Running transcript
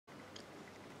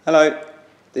Hello,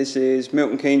 this is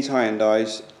Milton Keynes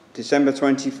Hyundai's December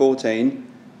 2014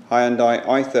 Hyundai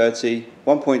i30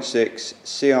 1.6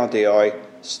 CRDI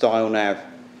style nav.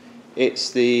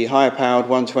 It's the higher powered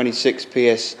 126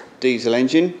 PS diesel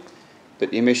engine,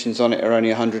 but the emissions on it are only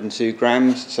 102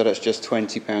 grams, so that's just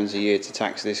 £20 a year to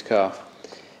tax this car.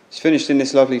 It's finished in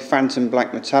this lovely phantom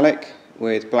black metallic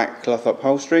with black cloth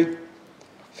upholstery,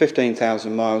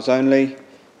 15,000 miles only,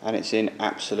 and it's in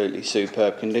absolutely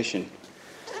superb condition.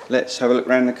 Let's have a look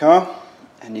around the car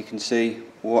and you can see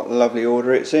what a lovely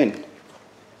order it's in.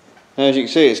 Now, as you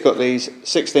can see, it's got these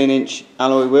 16-inch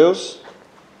alloy wheels,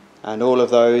 and all of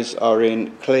those are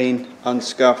in clean,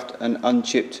 unscuffed and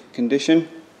unchipped condition,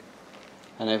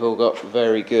 and they've all got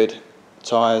very good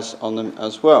tyres on them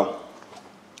as well.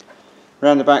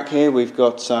 Around the back here we've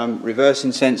got some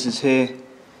reversing sensors here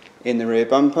in the rear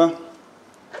bumper,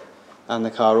 and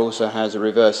the car also has a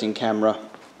reversing camera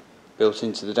built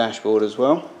into the dashboard as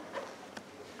well.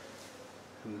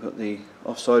 We've got the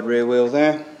offside rear wheel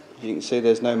there. You can see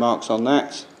there's no marks on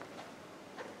that,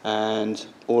 and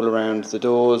all around the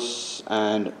doors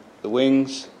and the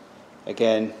wings,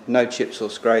 again, no chips or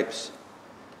scrapes,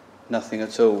 nothing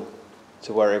at all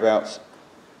to worry about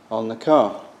on the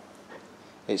car.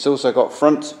 It's also got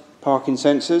front parking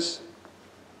sensors,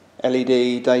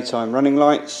 LED daytime running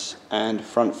lights and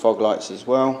front fog lights as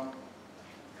well.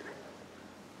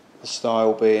 The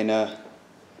style being a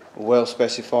well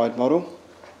specified model.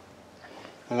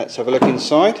 And let's have a look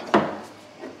inside,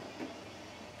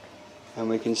 and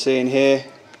we can see in here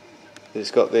that it's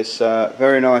got this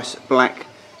very nice black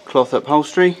cloth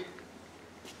upholstery,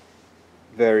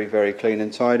 very clean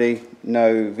and tidy,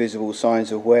 no visible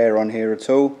signs of wear on here at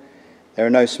all. There are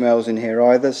no smells in here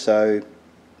either, so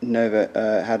never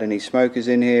had any smokers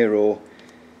in here or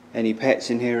any pets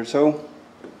in here at all.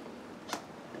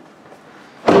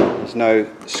 There's no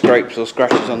scrapes or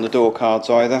scratches on the door cards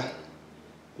either.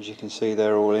 As you can see,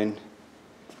 they're all in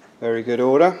very good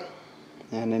order,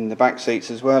 and in the back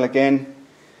seats as well, again,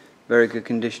 very good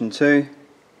condition too.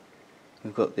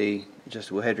 We've got the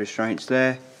adjustable head restraints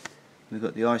there, we've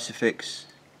got the Isofix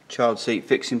child seat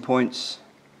fixing points,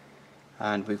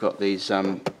 and we've got these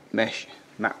mesh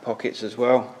mat pockets as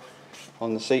well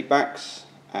on the seat backs,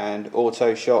 and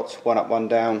auto shots, one up one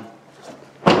down,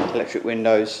 electric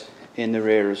windows in the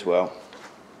rear as well.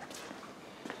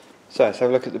 So let's have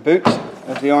a look at the boot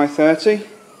of the i30,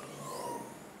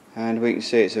 and we can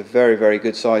see it's a very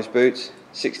good sized boot.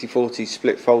 60/40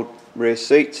 split fold rear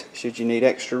seat should you need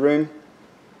extra room,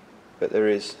 but there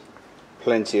is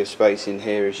plenty of space in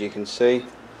here. As you can see,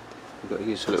 we've got a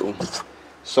useful little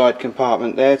side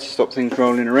compartment there to stop things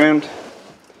rolling around,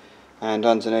 and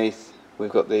underneath we've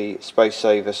got the space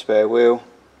saver spare wheel,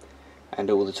 and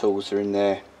all the tools are in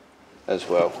there as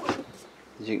well.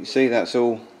 As you can see, that's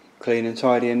all clean and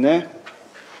tidy in there.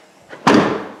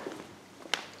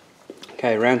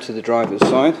 Okay, round to the driver's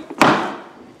side,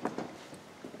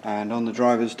 and on the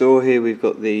driver's door here we've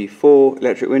got the 4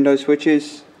 electric window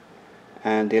switches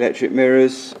and the electric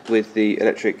mirrors with the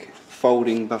electric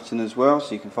folding button as well,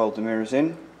 so you can fold the mirrors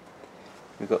in.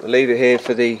 We've got the lever here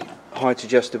for the height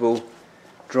adjustable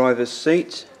driver's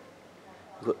seat.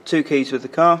 We've got 2 keys with the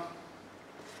car,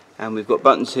 and we've got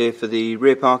buttons here for the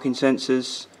rear parking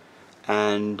sensors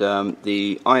and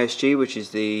the ISG, which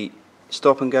is the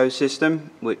stop and go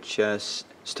system, which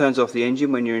turns off the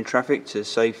engine when you're in traffic to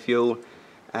save fuel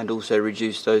and also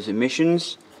reduce those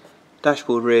emissions,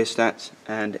 dashboard rear stat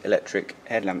and electric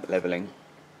headlamp levelling.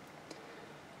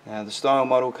 Now, the style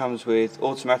model comes with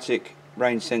automatic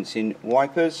rain sensing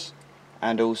wipers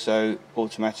and also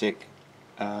automatic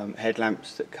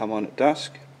headlamps that come on at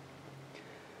dusk.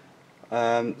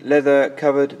 Leather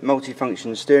covered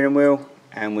multifunction steering wheel,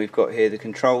 and we've got here the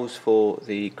controls for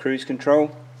the cruise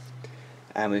control,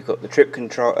 and we've got the trip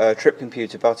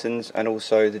computer buttons, and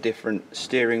also the different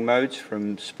steering modes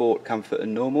from sport, comfort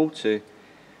and normal to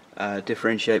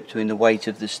differentiate between the weight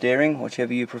of the steering,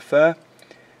 whichever you prefer.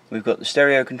 We've got the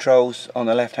stereo controls on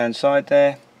the left hand side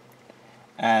there,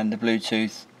 and the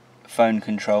Bluetooth phone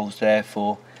controls there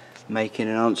for making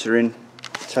and answering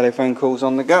telephone calls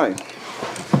on the go.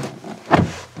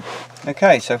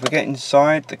 Okay, so if we get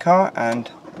inside the car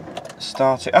and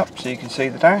start it up so you can see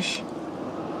the dash,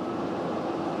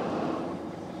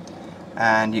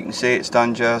 and you can see it's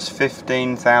done just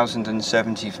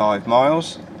 15,075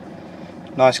 miles.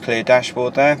 Nice clear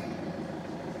dashboard there.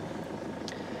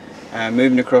 And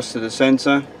moving across to the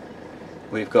centre,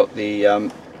 we've got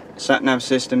the sat-nav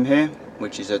system here,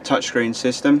 which is a touchscreen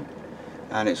system,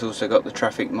 and it's also got the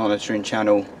traffic monitoring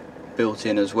channel built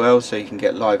in as well, so you can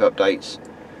get live updates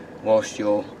whilst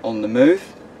you're on the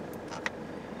move.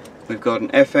 We've got an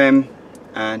FM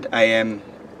and AM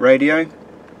radio,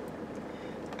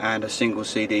 and a single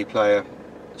CD player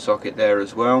socket there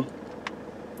as well.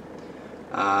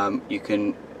 You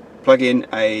can plug in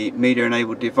a media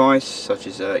enabled device such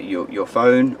as your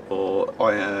phone or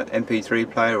MP3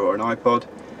 player or an iPod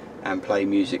and play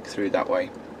music through that way.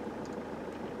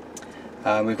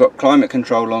 We've got climate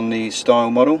control on the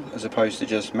style model as opposed to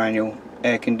just manual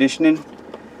air conditioning,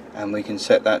 and we can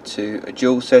set that to a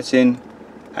dual setting,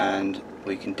 and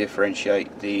we can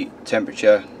differentiate the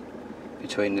temperature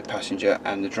between the passenger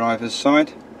and the driver's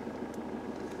side.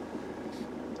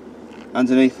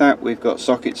 Underneath that we've got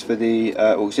sockets for the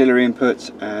auxiliary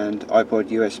inputs and iPod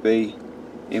USB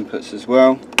inputs as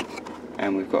well,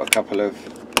 and we've got a couple of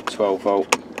 12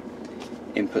 volt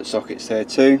input sockets there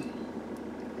too.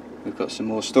 We've got some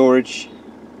more storage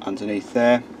underneath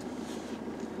there.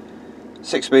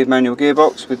 6-speed manual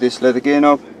gearbox with this leather gear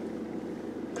knob,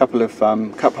 a couple of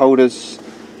cup holders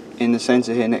in the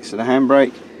centre here next to the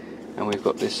handbrake, and we've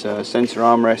got this centre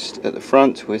armrest at the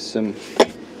front with some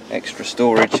extra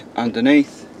storage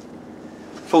underneath.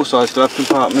 Full-size glove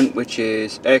compartment which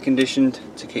is air conditioned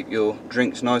to keep your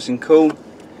drinks nice and cool,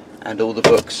 and all the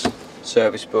books,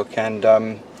 service book and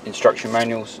instruction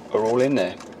manuals are all in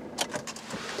there.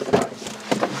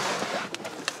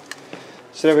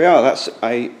 So there we are, that's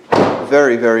a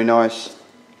very nice,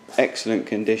 excellent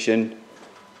condition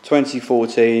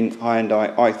 2014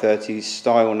 Hyundai i30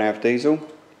 style nav diesel.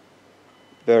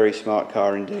 Very smart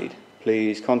car indeed.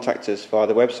 Please contact us via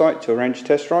the website to arrange a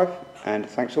test drive, and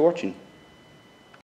thanks for watching.